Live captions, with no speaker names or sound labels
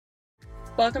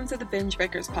Welcome to the Binge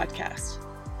Breakers podcast.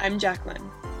 I'm Jacqueline.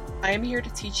 I am here to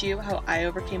teach you how I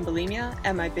overcame bulimia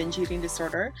and my binge eating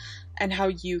disorder, and how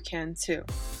you can too.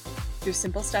 Through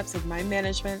simple steps of mind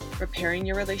management, repairing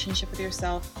your relationship with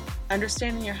yourself,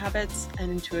 understanding your habits,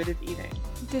 and intuitive eating.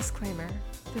 Disclaimer.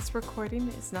 This recording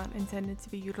is not intended to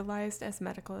be utilized as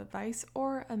medical advice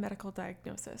or a medical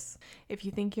diagnosis. If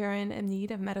you think you're in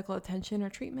need of medical attention or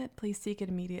treatment, please seek it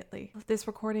immediately. This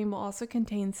recording will also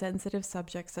contain sensitive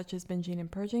subjects such as binging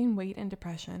and purging, weight, and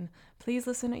depression. Please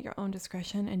listen at your own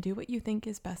discretion and do what you think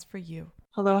is best for you.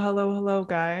 Hello,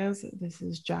 guys. This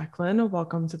is Jacqueline.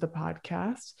 Welcome to the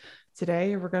podcast.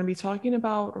 Today, we're going to be talking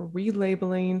about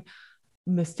relabeling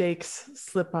mistakes,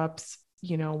 slip-ups,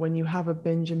 when you have a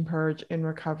binge and purge in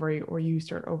recovery or you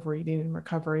start overeating in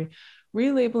recovery,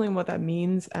 relabeling what that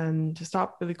means and to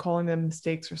stop really calling them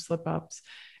mistakes or slip-ups,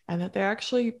 and that they're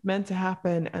actually meant to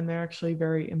happen and they're actually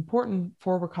very important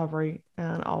for recovery.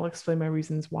 And I'll explain my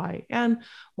reasons why, and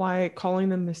why calling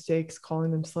them mistakes, calling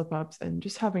them slip-ups, and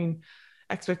just having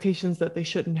expectations that they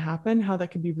shouldn't happen, how that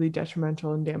can be really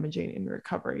detrimental and damaging in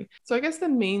recovery. So I guess the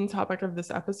main topic of this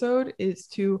episode is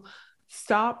to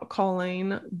stop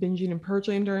calling binging and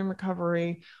purging during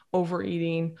recovery,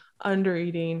 overeating,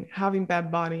 undereating, having bad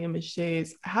body image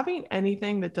days, having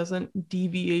anything that doesn't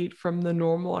deviate from the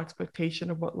normal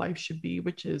expectation of what life should be,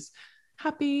 which is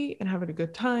happy and having a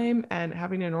good time and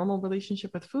having a normal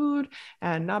relationship with food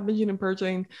and not binging and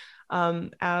purging,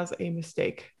 as a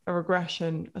mistake, a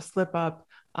regression, a slip up,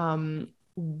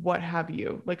 what have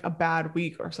you, like a bad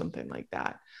week or something like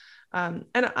that. And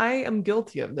I am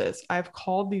guilty of this. I've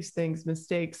called these things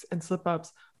mistakes and slip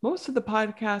ups most of the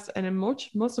podcast and in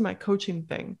most of my coaching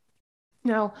thing.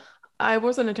 Now, I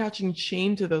wasn't attaching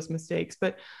shame to those mistakes,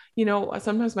 but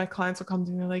sometimes my clients will come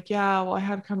to me like, yeah, well, I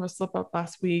had kind of a slip up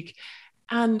last week.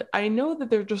 And I know that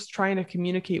they're just trying to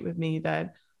communicate with me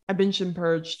that I binged and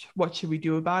purged. What should we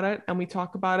do about it? And we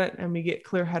talk about it and we get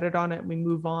clear headed on it and we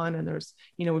move on. And there's,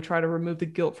 we try to remove the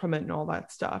guilt from it and all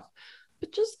that stuff.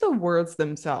 But just the words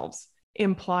themselves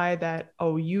imply that,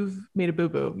 oh, you've made a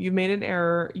boo-boo, you've made an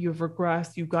error, you've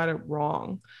regressed, you got it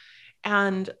wrong.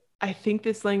 And I think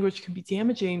this language can be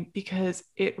damaging because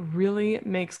it really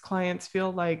makes clients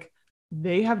feel like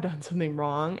they have done something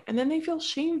wrong, and then they feel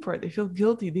shame for it. They feel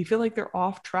guilty. They feel like they're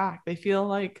off track. They feel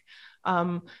like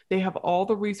they have all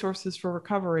the resources for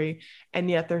recovery, and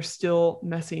yet they're still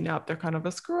messing up. They're kind of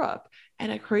a screw up, and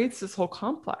it creates this whole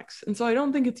complex. And so I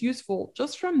don't think it's useful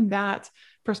just from that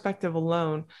perspective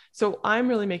alone. So I'm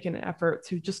really making an effort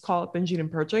to just call it binging and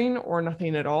purging or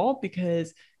nothing at all,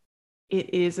 because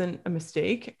it isn't a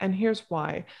mistake. And here's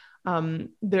why.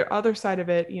 The other side of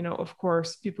it, of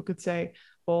course, people could say,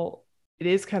 well, it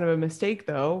is kind of a mistake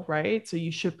though, right? So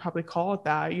you should probably call it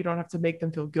that. You don't have to make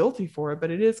them feel guilty for it,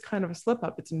 but it is kind of a slip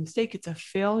up. It's a mistake. It's a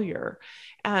failure.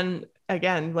 And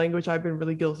again, language I've been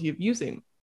really guilty of using.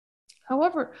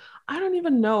 However, I don't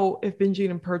even know if binging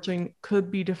and purging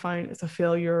could be defined as a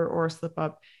failure or a slip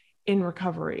up in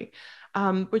recovery,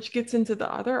 which gets into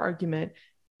the other argument.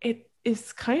 It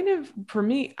is kind of, for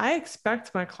me, I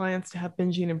expect my clients to have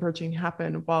binging and purging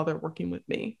happen while they're working with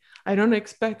me. I don't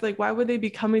expect, why would they be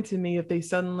coming to me if they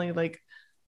suddenly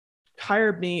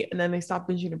hired me and then they stop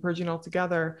binging and purging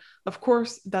altogether? Of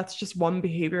course, that's just one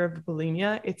behavior of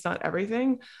bulimia. It's not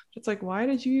everything. It's like, why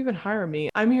did you even hire me?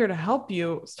 I'm here to help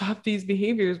you stop these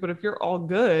behaviors, but if you're all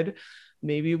good,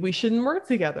 maybe we shouldn't work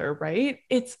together, right?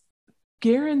 It's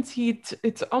guaranteed.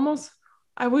 It's almost,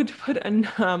 I would put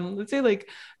let's say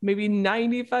maybe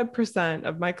 95%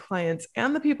 of my clients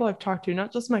and the people I've talked to,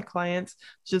 not just my clients,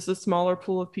 just a smaller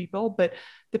pool of people, but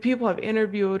the people I've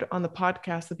interviewed on the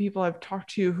podcast, the people I've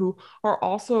talked to who are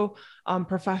also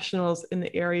professionals in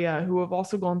the area who have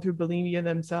also gone through bulimia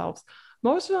themselves.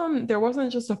 Most of them, there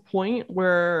wasn't just a point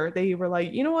where they were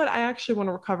like, you know what, I actually want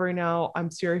to recover now.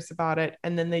 I'm serious about it.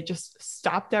 And then they just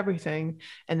stopped everything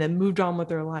and then moved on with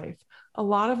their life. A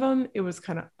lot of them, it was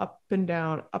kind of up and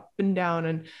down.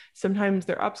 And sometimes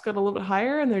their ups got a little bit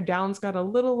higher and their downs got a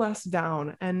little less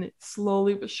down. And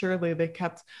slowly but surely, they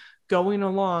kept going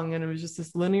along, and it was just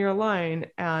this linear line,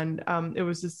 and it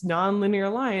was this non-linear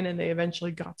line, and they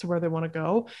eventually got to where they want to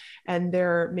go. And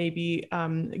there may be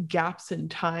gaps in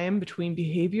time between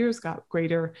behaviors got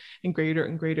greater and greater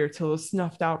and greater till it was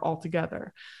snuffed out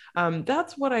altogether.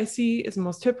 That's what I see is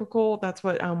most typical. That's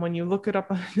what, when you look it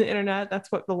up on the internet, that's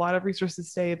what a lot of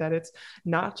resources say, that it's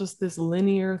not just this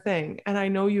linear thing. And I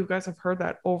know you guys have heard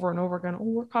that over and over again.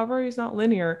 Oh, recovery is not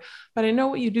linear. But I know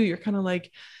what you do. You're kind of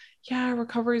like, yeah,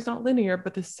 recovery is not linear.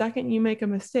 But the second you make a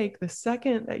mistake, the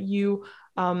second that you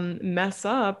mess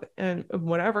up in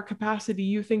whatever capacity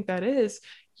you think that is,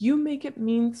 you make it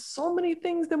mean so many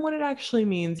things than what it actually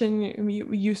means. And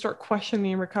you start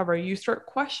questioning recovery. You start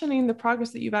questioning the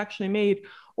progress that you've actually made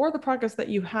or the progress that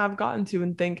you have gotten to,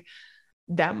 and think,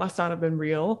 that must not have been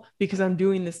real because I'm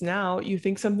doing this now. You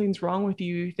think something's wrong with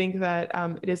you. You think that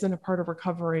it isn't a part of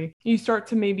recovery. You start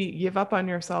to maybe give up on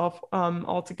yourself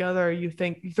altogether. You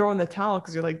think you throw in the towel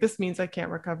because you're like, this means I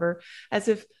can't recover, as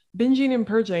if binging and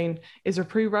purging is a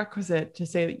prerequisite to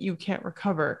say that you can't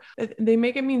recover. They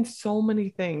make it mean so many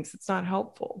things. It's not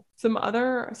helpful. Some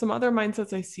other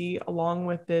mindsets I see along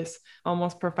with this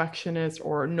almost perfectionist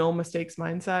or no mistakes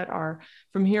mindset are,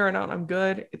 from here on out, I'm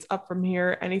good. It's up from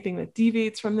here. Anything that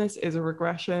deviates from this is a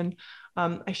regression.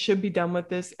 I should be done with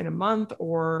this in a month,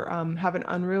 or have an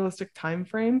unrealistic time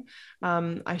frame.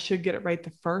 I should get it right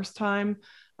the first time.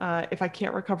 If I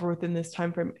can't recover within this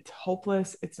time frame, it's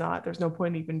hopeless. It's not. There's no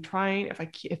point even trying.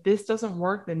 If this doesn't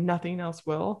work, then nothing else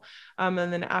will. And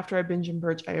then after I binge and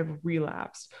purge, I have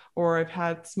relapsed, or I've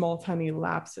had small, tiny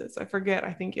lapses. I forget.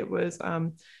 I think it was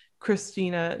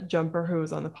Christina Jumper, who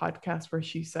was on the podcast, where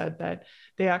she said that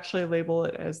they actually label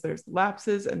it as there's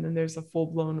lapses and then there's a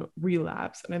full-blown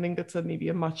relapse. And I think that's maybe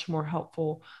a much more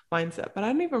helpful mindset. But I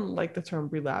don't even like the term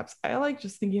relapse. I like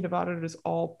just thinking about it as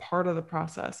all part of the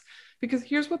process, because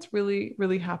here's what's really,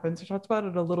 really happens. I talked about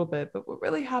it a little bit, but what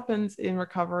really happens in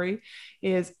recovery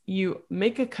is you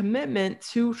make a commitment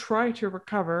to try to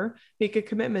recover, make a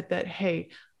commitment that, hey,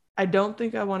 I don't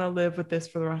think I want to live with this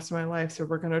for the rest of my life. So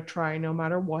we're going to try no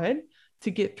matter what to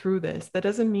get through this. That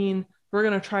doesn't mean we're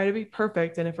going to try to be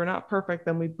perfect. And if we're not perfect,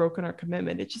 then we've broken our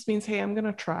commitment. It just means, hey, I'm going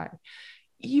to try,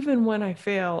 even when I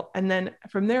fail. And then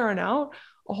from there on out,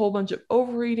 a whole bunch of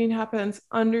overeating happens,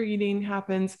 undereating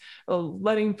happens,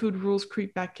 letting food rules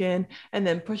creep back in, and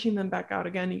then pushing them back out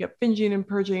again. You get binging and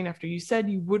purging after you said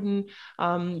you wouldn't.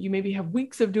 You maybe have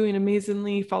weeks of doing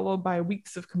amazingly, followed by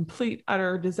weeks of complete,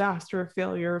 utter disaster,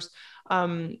 failures,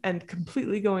 and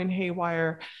completely going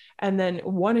haywire, and then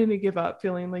wanting to give up,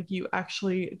 feeling like you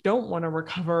actually don't want to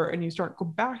recover, and you start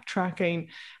backtracking.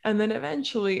 And then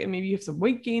eventually, and maybe you have some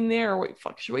weight gain there, or weight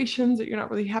fluctuations that you're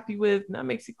not really happy with, and that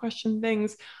makes you question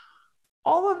things.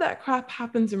 All of that crap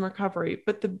happens in recovery,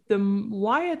 but the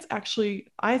why it's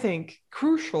actually, I think,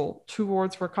 crucial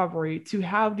towards recovery to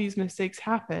have these mistakes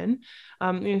happen.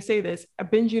 Say this,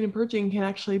 binging and purging can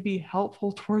actually be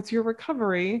helpful towards your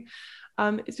recovery.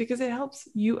 Is because it helps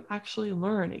you actually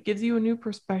learn. It gives you a new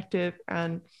perspective,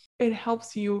 and it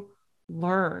helps you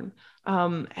learn.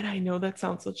 And I know that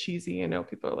sounds so cheesy. I know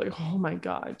people are like, oh my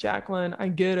God, Jacqueline, I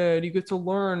get it. You get to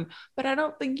learn, but I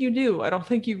don't think you do. I don't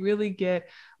think you really get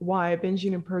why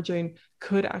binging and purging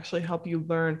could actually help you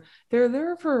learn. They're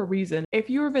there for a reason. If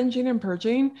you were binging and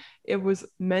purging, it was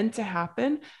meant to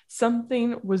happen.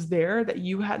 Something was there that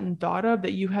you hadn't thought of,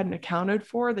 that you hadn't accounted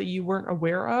for, that you weren't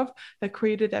aware of, that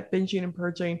created that binging and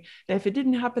purging. And if it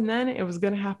didn't happen then, it was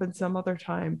going to happen some other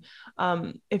time.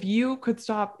 If you could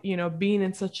stop, being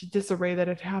in such disarray that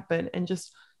it happened, and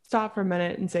just stop for a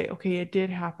minute and say, okay, it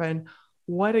did happen.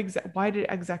 Why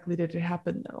exactly did it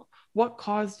happen though? What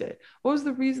caused it? What was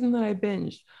the reason that I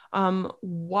binged?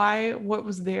 What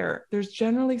was there? There's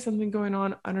generally something going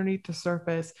on underneath the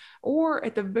surface, or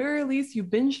at the very least, you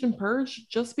binged and purged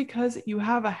just because you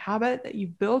have a habit that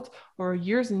you've built over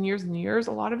years and years and years.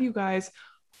 A lot of you guys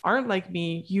aren't like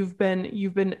me. You've been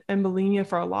in bulimia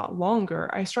for a lot longer.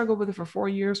 I struggled with it for 4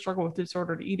 years, struggled with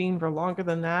disordered eating for longer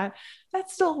than that.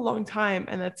 That's still a long time.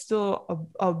 And that's still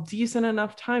a decent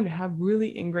enough time to have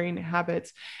really ingrained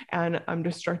habits and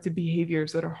destructive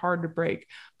behaviors that are hard to break.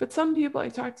 But some people I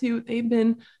talk to, they've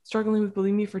been struggling with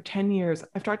bulimia for 10 years.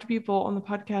 I've talked to people on the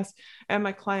podcast and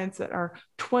my clients that are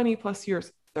 20 plus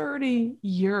years, 30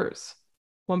 years.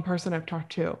 One person I've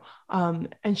talked to,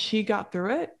 and she got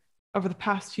through it. Over the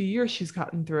past 2 years, she's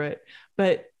gotten through it.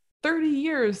 But 30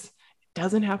 years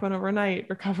doesn't happen overnight.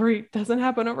 Recovery doesn't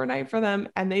happen overnight for them.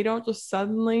 And they don't just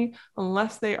suddenly,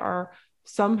 unless they are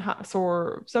somehow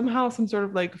some sort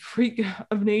of like freak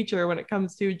of nature when it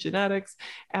comes to genetics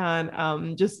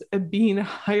and just being a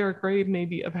higher grade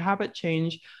maybe of habit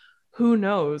change. Who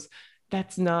knows?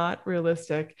 That's not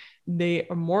realistic. They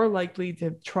are more likely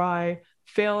to try,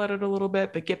 fail at it a little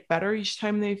bit, but get better each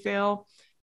time they fail.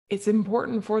 It's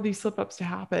important for these slip-ups to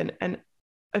happen. And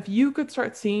if you could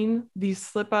start seeing these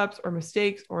slip-ups or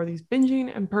mistakes or these binging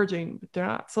and purging, but they're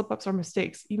not slip-ups or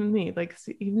mistakes, even me, like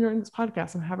even during this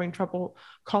podcast, I'm having trouble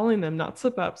calling them not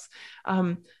slip-ups.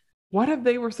 What if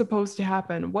they were supposed to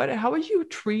happen? How would you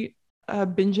treat a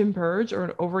binge and purge or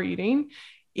an overeating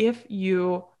if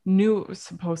you knew it was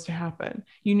supposed to happen,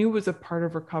 you knew it was a part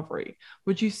of recovery,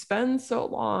 would you spend so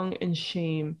long in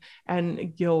shame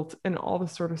and guilt and all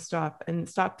this sort of stuff and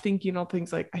stop thinking all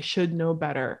things like, I should know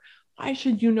better? Why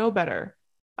should you know better?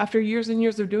 After years and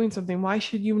years of doing something, why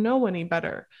should you know any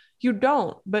better? You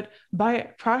don't. But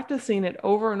by practicing it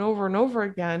over and over and over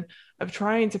again, of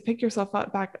trying to pick yourself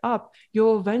up, back up,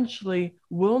 you'll eventually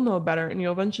will know better and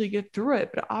you'll eventually get through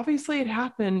it. But obviously, it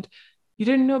happened. You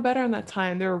didn't know better in that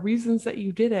time. There are reasons that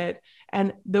you did it,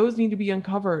 and those need to be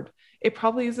uncovered. It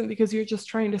probably isn't because you're just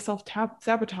trying to self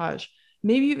sabotage.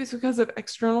 Maybe it's because of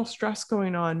external stress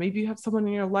going on. Maybe you have someone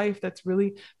in your life that's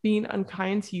really being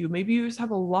unkind to you. Maybe you just have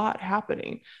a lot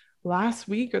happening. Last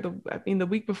week, or the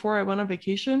week before I went on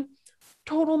vacation,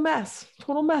 total mess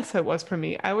it was for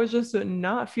me. I was just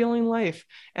not feeling life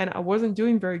and I wasn't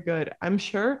doing very good. I'm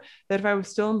sure that if I was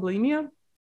still in bulimia,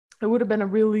 it would have been a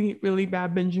really, really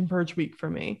bad binge and purge week for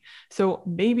me. So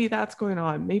maybe that's going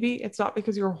on. Maybe it's not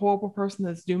because you're a horrible person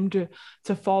that's doomed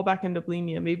to fall back into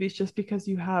bulimia. Maybe it's just because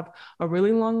you have a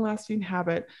really long lasting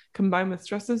habit combined with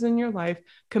stresses in your life,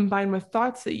 combined with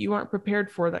thoughts that you aren't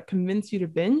prepared for that convince you to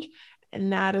binge.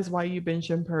 And that is why you binge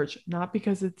and purge, not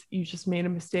because it's you just made a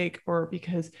mistake or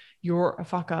because you're a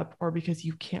fuck up or because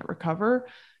you can't recover.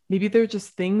 Maybe they're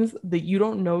just things that you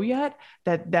don't know yet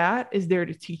that is there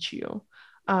to teach you.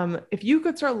 If you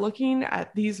could start looking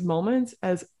at these moments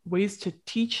as ways to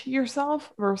teach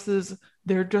yourself versus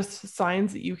they're just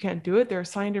signs that you can't do it, they're a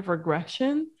sign of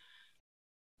regression,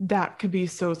 that could be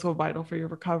so, so vital for your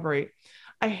recovery.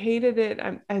 I hated it.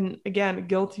 And again,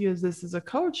 guilty as this as a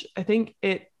coach, I think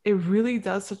it really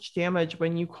does such damage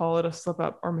when you call it a slip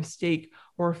up or mistake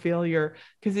or failure,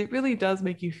 because it really does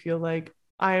make you feel like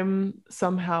I'm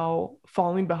somehow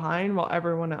falling behind while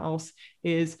everyone else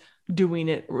is doing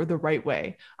it the right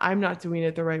way. I'm not doing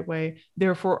it the right way.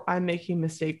 Therefore, I'm making a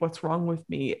mistake. What's wrong with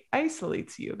me? It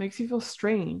isolates you. It makes you feel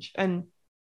strange. And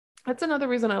that's another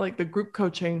reason I like the group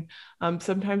coaching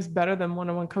sometimes better than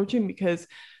one-on-one coaching, because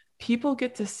people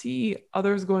get to see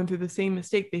others going through the same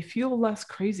mistake. They feel less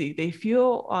crazy. They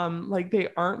feel like they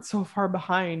aren't so far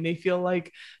behind. They feel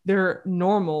like they're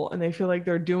normal and they feel like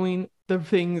they're doing the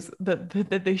things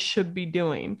that they should be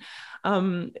doing.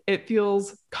 It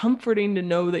feels comforting to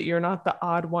know that you're not the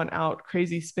odd one out,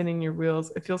 crazy spinning your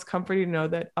wheels. It feels comforting to know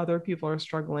that other people are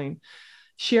struggling,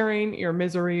 sharing your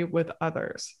misery with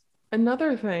others.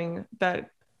 Another thing that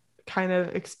kind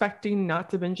of expecting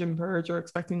not to binge and purge or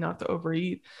expecting not to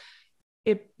overeat,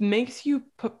 it makes you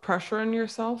put pressure on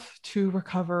yourself to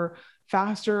recover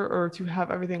faster or to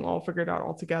have everything all figured out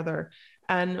altogether.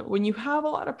 And when you have a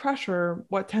lot of pressure,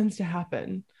 what tends to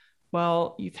happen?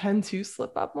 Well, you tend to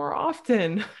slip up more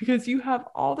often because you have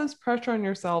all this pressure on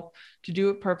yourself to do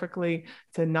it perfectly,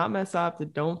 to not mess up, to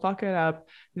don't fuck it up,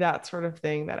 that sort of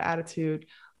thing, that attitude.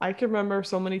 I can remember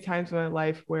so many times in my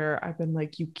life where I've been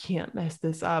like, you can't mess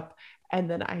this up. And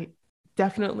then I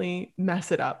definitely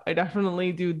mess it up. I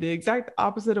definitely do the exact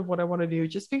opposite of what I want to do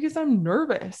just because I'm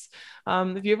nervous.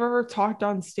 If you've ever talked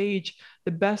on stage,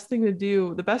 the best thing to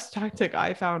do, the best tactic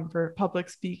I found for public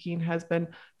speaking has been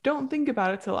don't think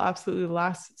about it till absolutely the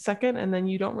last second. And then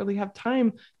you don't really have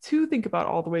time to think about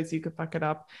all the ways you could fuck it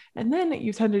up. And then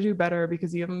you tend to do better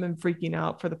because you haven't been freaking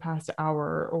out for the past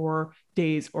hour or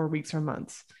days or weeks or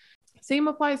months. Same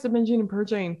applies to binging and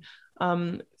purging.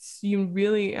 You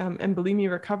really, and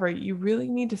bulimia recovery, you really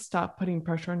need to stop putting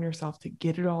pressure on yourself to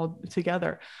get it all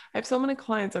together. I have so many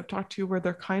clients I've talked to where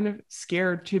they're kind of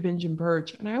scared to binge and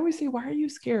purge. And I always say, why are you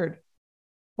scared?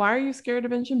 Why are you scared to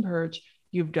binge and purge?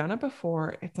 You've done it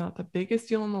before. It's not the biggest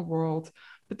deal in the world,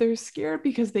 but they're scared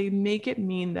because they make it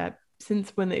mean that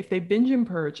if they binge and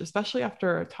purge, especially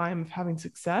after a time of having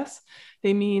success,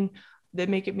 they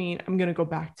make it mean I'm going to go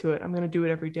back to it. I'm going to do it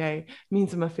every day. It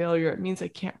means I'm a failure. It means I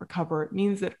can't recover. It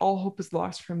means that all hope is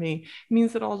lost for me. It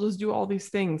means that I'll just do all these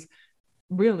things.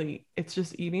 Really, it's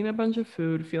just eating a bunch of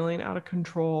food, feeling out of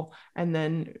control, and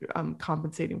then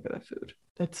compensating for that food.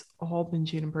 That's all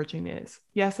binging and purging is.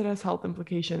 Yes, it has health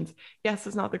implications. Yes,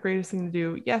 it's not the greatest thing to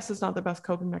do. Yes, it's not the best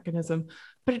coping mechanism,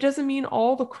 but it doesn't mean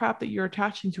all the crap that you're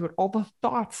attaching to it, all the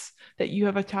thoughts that you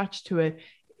have attached to it.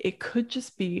 It could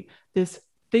just be this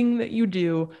thing that you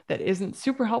do that isn't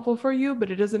super helpful for you, but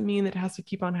it doesn't mean that it has to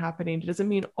keep on happening. It doesn't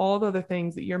mean all the other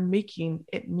things that you're making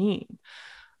it mean.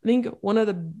 I think one of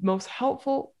the most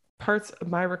helpful parts of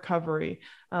my recovery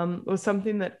was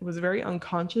something that was very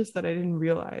unconscious that I didn't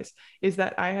realize, is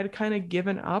that I had kind of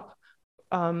given up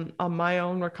on my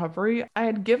own recovery. I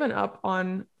had given up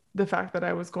on the fact that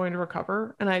I was going to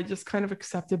recover, and I just kind of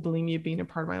accepted bulimia being a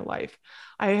part of my life.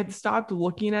 I had stopped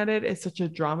looking at it as such a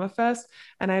drama fest,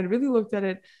 and I had really looked at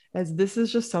it as this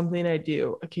is just something I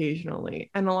do occasionally.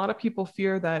 And a lot of people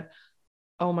fear that,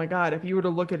 oh my God, if you were to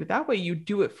look at it that way, you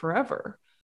do it forever.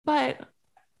 But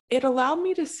it allowed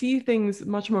me to see things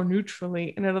much more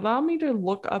neutrally, and it allowed me to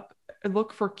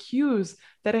look for cues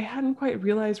that I hadn't quite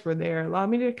realized were there. It allowed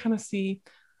me to kind of see,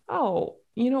 oh,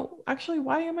 actually,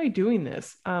 why am I doing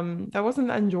this? That wasn't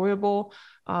that enjoyable.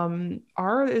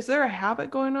 Is there a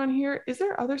habit going on here? Is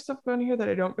there other stuff going on here that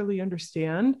I don't really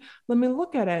understand? Let me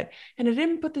look at it. And it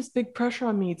didn't put this big pressure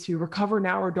on me to recover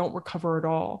now or don't recover at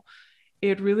all.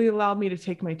 It really allowed me to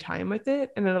take my time with it,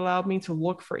 and it allowed me to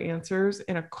look for answers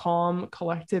in a calm,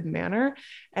 collected manner.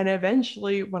 And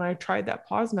eventually, when I tried that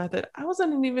pause method, I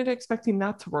wasn't even expecting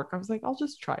that to work. I was like, I'll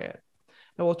just try it.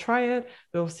 I will try it.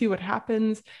 We'll see what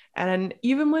happens. And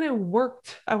even when it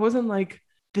worked, I wasn't like,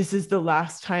 this is the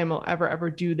last time I'll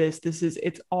ever do this.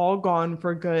 It's all gone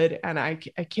for good. And I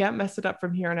can't mess it up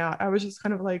from here on out. I was just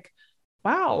kind of like,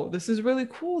 wow, this is really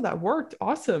cool. That worked.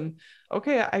 Awesome.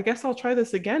 Okay, I guess I'll try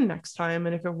this again next time.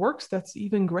 And if it works, that's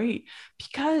even great,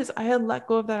 because I had let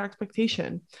go of that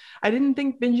expectation. I didn't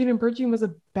think binging and purging was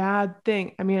a bad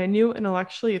thing. I mean, I knew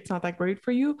intellectually it's not that great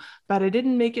for you, but I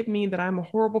didn't make it mean that I'm a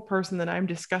horrible person, that I'm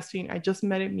disgusting. I just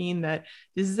made it mean that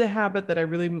this is a habit that I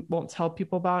really won't tell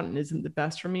people about and isn't the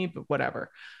best for me, but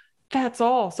whatever. That's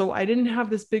all. So I didn't have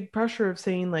this big pressure of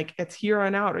saying like it's here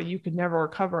on out or you could never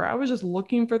recover. I was just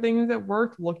looking for things that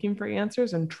worked, looking for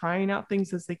answers and trying out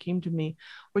things as they came to me,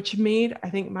 which made, I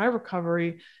think, my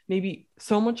recovery maybe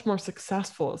so much more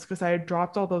successful. It's because I had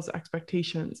dropped all those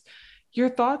expectations. Your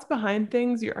thoughts behind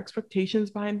things, your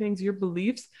expectations behind things, your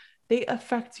beliefs, they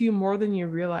affect you more than you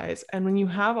realize. And when you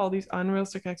have all these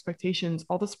unrealistic expectations,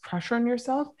 all this pressure on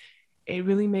yourself, it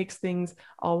really makes things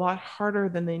a lot harder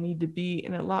than they need to be,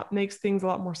 and makes things a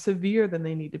lot more severe than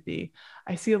they need to be.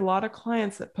 I see a lot of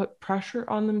clients that put pressure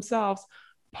on themselves,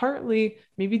 partly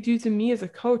maybe due to me as a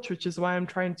coach, which is why I'm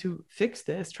trying to fix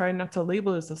this, trying not to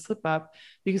label it as a slip up,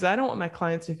 because I don't want my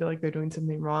clients to feel like they're doing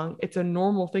something wrong. It's a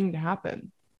normal thing to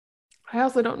happen. I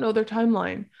also don't know their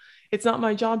timeline. It's not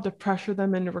my job to pressure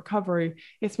them into recovery.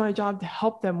 It's my job to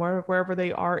help them wherever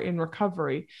they are in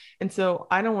recovery. And so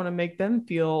I don't want to make them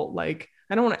feel like,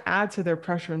 I don't want to add to their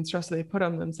pressure and stress that they put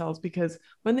on themselves, because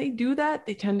when they do that,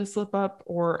 they tend to slip up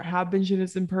or have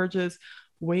binges and purges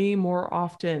way more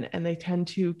often. And they tend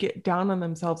to get down on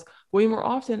themselves way more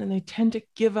often. And they tend to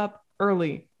give up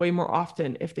early way more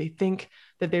often if they think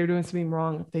that they're doing something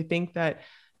wrong, if they think that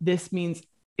this means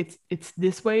it's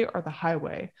this way or the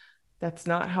highway. That's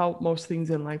not how most things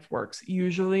in life works.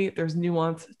 Usually there's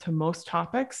nuance to most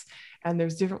topics, and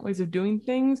there's different ways of doing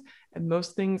things, and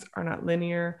most things are not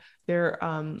linear. They're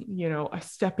a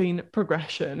stepping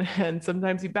progression, and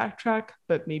sometimes you backtrack,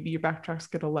 but maybe your backtracks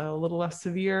get a little less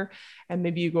severe, and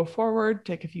maybe you go forward,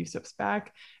 take a few steps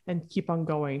back, and keep on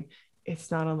going.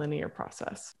 It's not a linear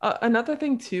process. Another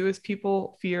thing too is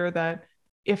people fear that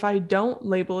if I don't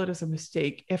label it as a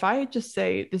mistake, if I just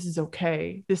say, this is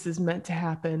okay, this is meant to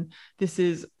happen, this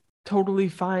is totally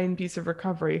fine piece of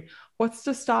recovery, what's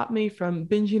to stop me from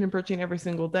binging and purging every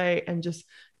single day and just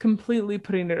completely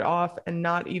putting it off and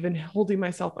not even holding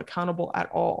myself accountable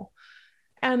at all?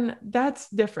 And that's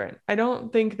different. I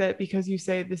don't think that because you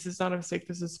say this is not a mistake,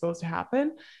 this is supposed to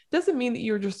happen, doesn't mean that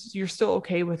you're still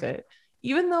okay with it.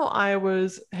 Even though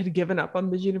had given up on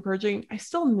binging and purging, I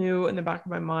still knew in the back of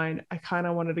my mind, I kind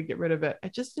of wanted to get rid of it. I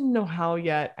just didn't know how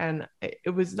yet. And it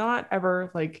was not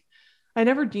ever like, I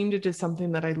never deemed it as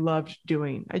something that I loved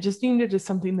doing. I just deemed it as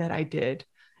something that I did.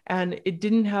 And it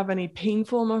didn't have any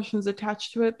painful emotions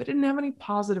attached to it, but it didn't have any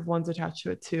positive ones attached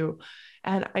to it too.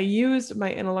 And I used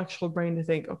my intellectual brain to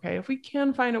think, okay, if we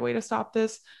can find a way to stop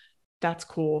this, that's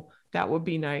cool. That would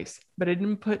be nice. But I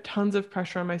didn't put tons of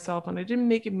pressure on myself, and I didn't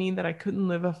make it mean that I couldn't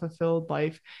live a fulfilled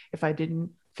life if I didn't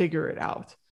figure it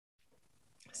out.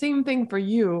 Same thing for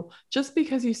you. Just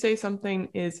because you say something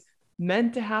is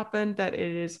meant to happen, that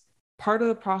it is part of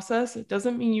the process, it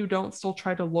doesn't mean you don't still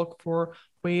try to look for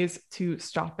ways to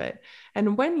stop it.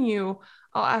 And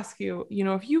I'll ask you,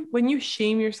 when you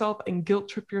shame yourself and guilt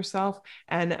trip yourself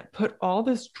and put all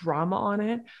this drama on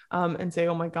it, and say,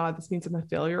 oh my God, this means I'm a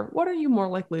failure, what are you more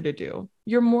likely to do?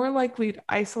 You're more likely to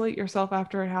isolate yourself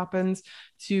after it happens,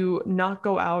 to not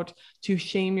go out, to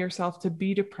shame yourself, to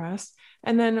be depressed.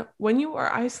 And then when you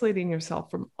are isolating yourself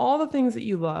from all the things that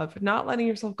you love, not letting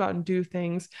yourself go out and do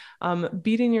things,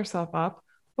 beating yourself up,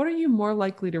 what are you more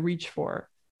likely to reach for?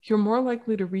 You're more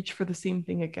likely to reach for the same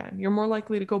thing again. You're more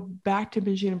likely to go back to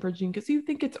binging and purging because you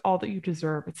think it's all that you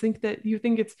deserve. You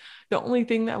think it's the only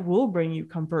thing that will bring you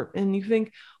comfort. And you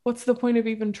think, what's the point of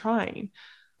even trying?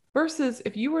 Versus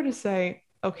if you were to say,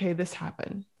 okay, this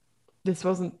happened. This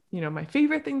wasn't, my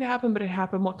favorite thing to happen, but it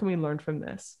happened. What can we learn from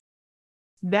this?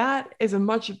 That is a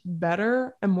much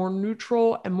better and more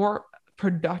neutral and more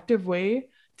productive way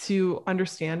to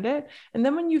understand it. And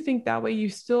then when you think that way, you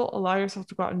still allow yourself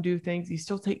to go out and do things. You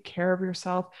still take care of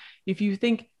yourself. If you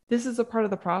think this is a part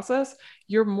of the process,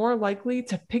 you're more likely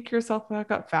to pick yourself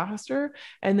back up faster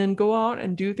and then go out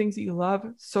and do things that you love,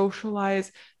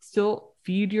 socialize, still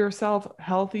feed yourself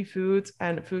healthy foods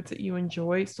and foods that you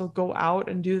enjoy, still go out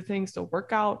and do things, still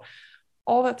work out,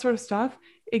 all that sort of stuff.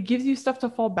 It gives you stuff to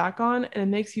fall back on and it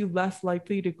makes you less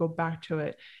likely to go back to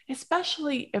it,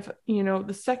 especially if,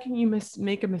 the second you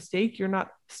make a mistake, you're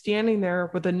not standing there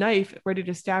with a knife ready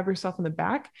to stab yourself in the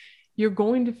back. You're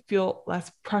going to feel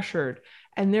less pressured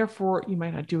and therefore you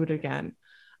might not do it again.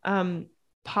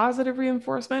 Positive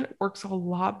reinforcement works a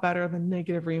lot better than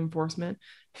negative reinforcement.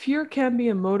 Fear can be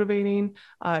a motivating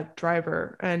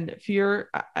driver, and fear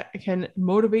can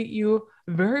motivate you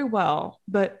very well,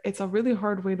 but it's a really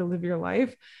hard way to live your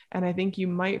life. And I think you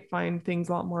might find things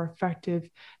a lot more effective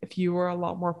if you were a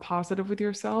lot more positive with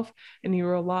yourself and you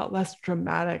were a lot less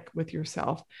dramatic with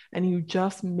yourself. And you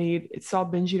just saw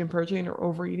binging and purging or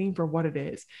overeating for what it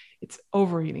is. It's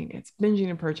overeating, it's binging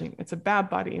and purging, it's a bad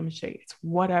body image day, it's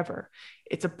whatever.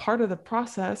 It's a part of the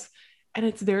process. And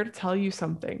it's there to tell you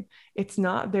something. It's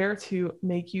not there to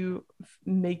make you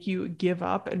give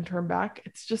up and turn back.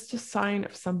 It's just a sign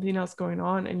of something else going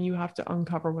on, and you have to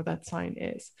uncover what that sign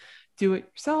is. Do it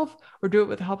yourself, or do it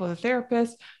with the help of a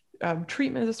therapist,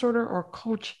 treatment disorder, or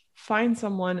coach. Find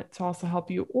someone to also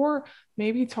help you, or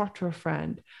maybe talk to a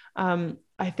friend.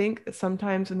 I think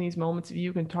sometimes in these moments, if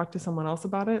you can talk to someone else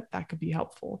about it, that could be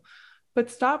helpful.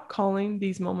 But stop calling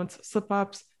these moments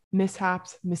slip-ups,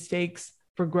 mishaps, mistakes,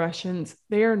 regressions.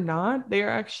 They are not. They are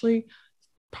actually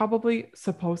probably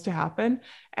supposed to happen,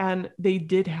 and they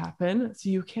did happen. So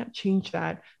you can't change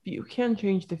that, but you can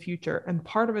change the future. And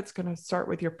part of it's going to start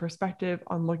with your perspective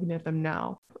on looking at them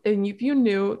now. And if you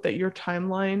knew that your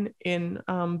timeline in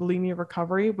bulimia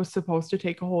recovery was supposed to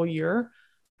take a whole year,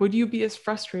 would you be as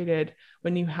frustrated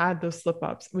when you had those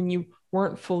slip-ups, when you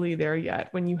weren't fully there yet,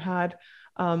 when you had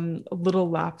little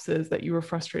lapses that you were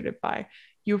frustrated by?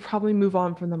 You would probably move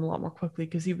on from them a lot more quickly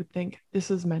because you would think this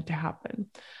is meant to happen.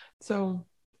 So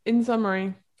in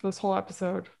summary, for this whole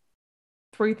episode,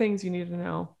 3 things you need to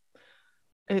know.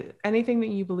 Anything that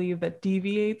you believe that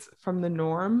deviates from the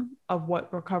norm of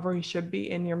what recovery should be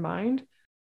in your mind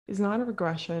is not a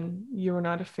regression. You are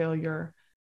not a failure.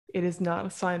 It is not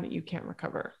a sign that you can't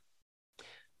recover.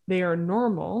 They are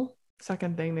normal.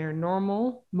 Second thing, they are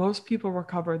normal. Most people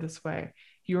recover this way.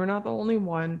 You are not the only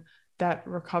one that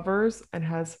recovers and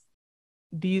has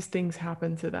these things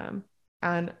happen to them.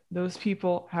 And those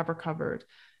people have recovered.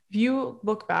 If you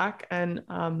look back and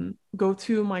go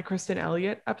to my Kristen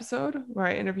Elliott episode where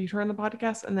I interviewed her on the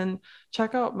podcast, and then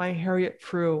check out my Harriet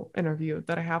Frew interview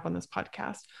that I have on this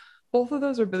podcast. Both of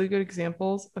those are really good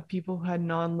examples of people who had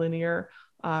nonlinear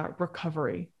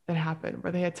recovery that happened,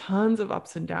 where they had tons of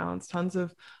ups and downs, tons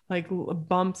of like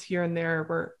bumps here and there,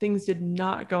 where things did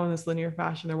not go in this linear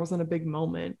fashion. There wasn't a big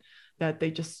moment that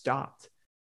they just stopped,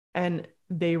 and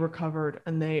they recovered,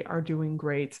 and they are doing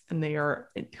great, and they're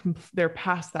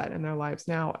past that in their lives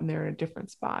now, and they're in a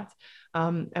different spot.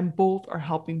 And both are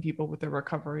helping people with their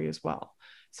recovery as well.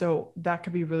 So that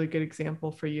could be a really good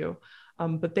example for you.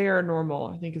 But they are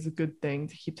normal, I think, is a good thing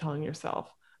to keep telling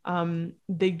yourself.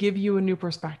 They give you a new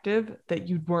perspective that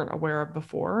you weren't aware of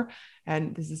before.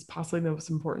 And this is possibly the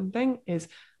most important thing, is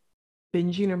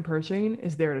binging and purging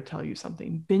is there to tell you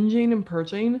something. Binging and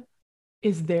purging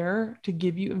is there to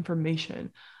give you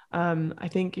information. I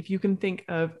think if you can think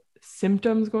of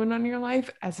symptoms going on in your life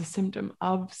as a symptom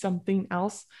of something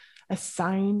else, a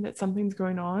sign that something's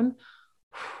going on,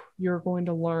 you're going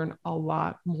to learn a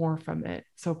lot more from it.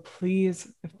 So please,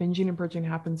 if binging and purging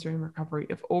happens during recovery,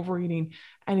 if overeating,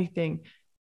 anything,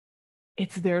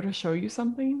 it's there to show you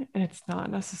something, and it's not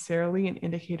necessarily an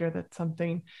indicator that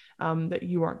something that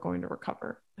you aren't going to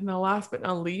recover. And the last but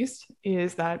not least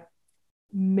is that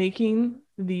making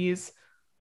these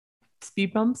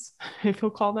speed bumps, if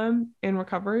you'll call them, in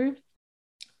recovery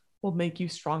will make you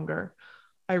stronger.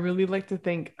 I really like to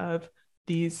think of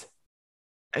these,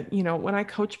 when I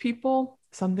coach people,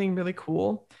 something really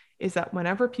cool is that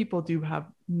whenever people do have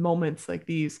moments like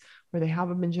these, where they have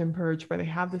a binge and purge, where they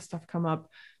have this stuff come up,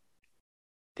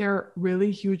 they're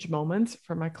really huge moments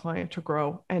for my client to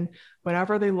grow. And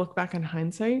whenever they look back in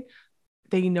hindsight,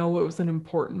 they know it was an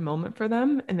important moment for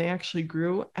them, and they actually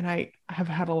grew. And I have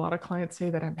had a lot of clients say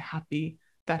that I'm happy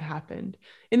that happened.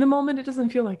 In the moment, it doesn't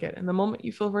feel like it. In the moment,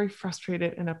 you feel very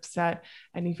frustrated and upset,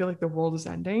 and you feel like the world is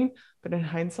ending. But in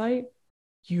hindsight,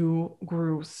 you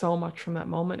grew so much from that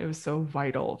moment. It was so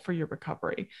vital for your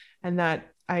recovery. And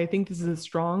that, I think this is a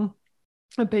strong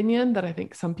opinion that I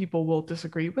think some people will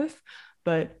disagree with,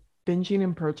 but binging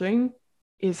and purging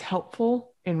is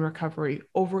helpful in recovery.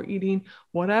 Overeating,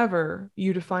 whatever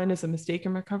you define as a mistake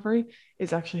in recovery,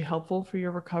 is actually helpful for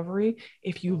your recovery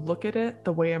if you look at it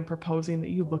the way I'm proposing that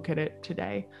you look at it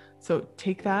today. So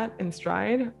take that in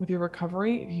stride with your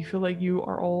recovery. If you feel like you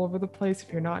are all over the place,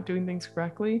 if you're not doing things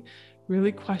correctly,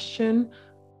 really question,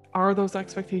 are those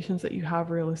expectations that you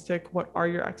have realistic? What are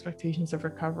your expectations of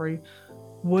recovery?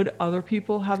 Would other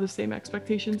people have the same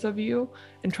expectations of you?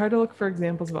 And try to look for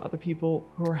examples of other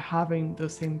people who are having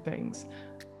those same things.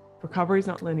 Recovery is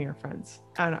not linear, friends.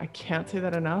 And I can't say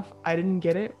that enough. I didn't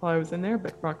get it while I was in there,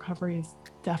 but recovery is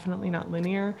definitely not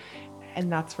linear.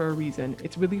 And that's for a reason.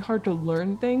 It's really hard to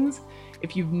learn things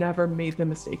if you've never made the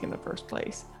mistake in the first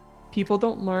place. People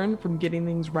don't learn from getting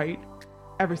things right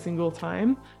every single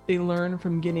time. They learn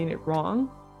from getting it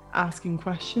wrong, asking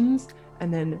questions,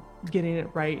 and then getting it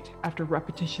right after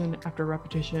repetition,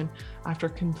 after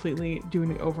completely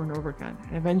doing it over and over again.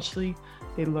 And eventually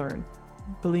they learn.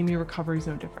 Bulimia recovery is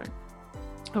no different.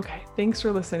 Okay, thanks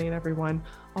for listening, everyone.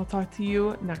 I'll talk to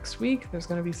you next week. There's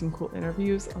going to be some cool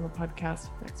interviews on the podcast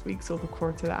next week, so look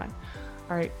forward to that.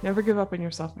 All right, never give up on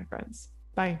yourself, my friends.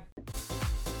 Bye.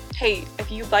 Hey, if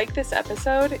you like this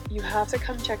episode, you have to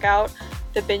come check out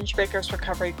the Binge Breakers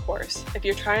Recovery course. If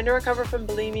you're trying to recover from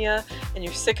bulimia and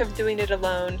you're sick of doing it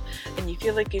alone and you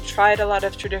feel like you've tried a lot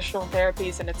of traditional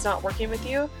therapies and it's not working with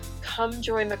you, come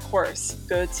join the course.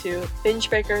 Go to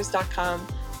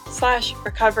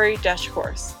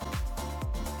bingebreakers.com/recovery-course.